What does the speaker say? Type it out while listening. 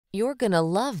You're gonna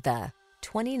love the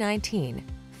 2019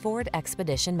 Ford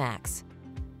Expedition Max.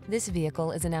 This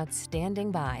vehicle is an outstanding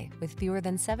buy with fewer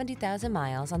than 70,000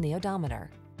 miles on the odometer.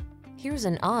 Here's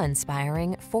an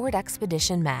awe-inspiring Ford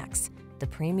Expedition Max, the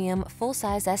premium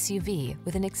full-size SUV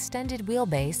with an extended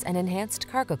wheelbase and enhanced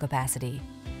cargo capacity.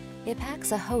 It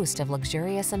packs a host of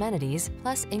luxurious amenities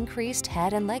plus increased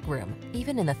head and legroom,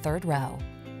 even in the third row.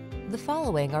 The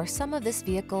following are some of this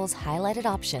vehicle's highlighted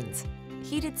options: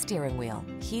 heated steering wheel,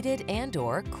 heated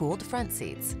and/or cooled front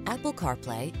seats, Apple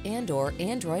CarPlay and/or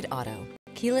Android Auto,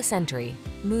 keyless entry,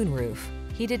 moonroof,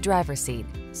 heated driver's seat,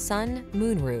 sun,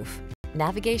 moonroof,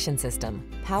 navigation system,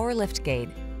 power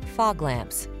liftgate, fog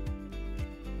lamps.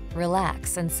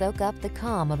 Relax and soak up the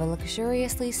calm of a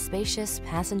luxuriously spacious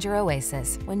passenger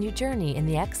oasis when you journey in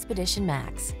the Expedition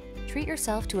Max. Treat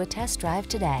yourself to a test drive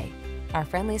today. Our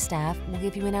friendly staff will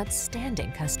give you an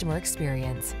outstanding customer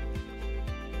experience.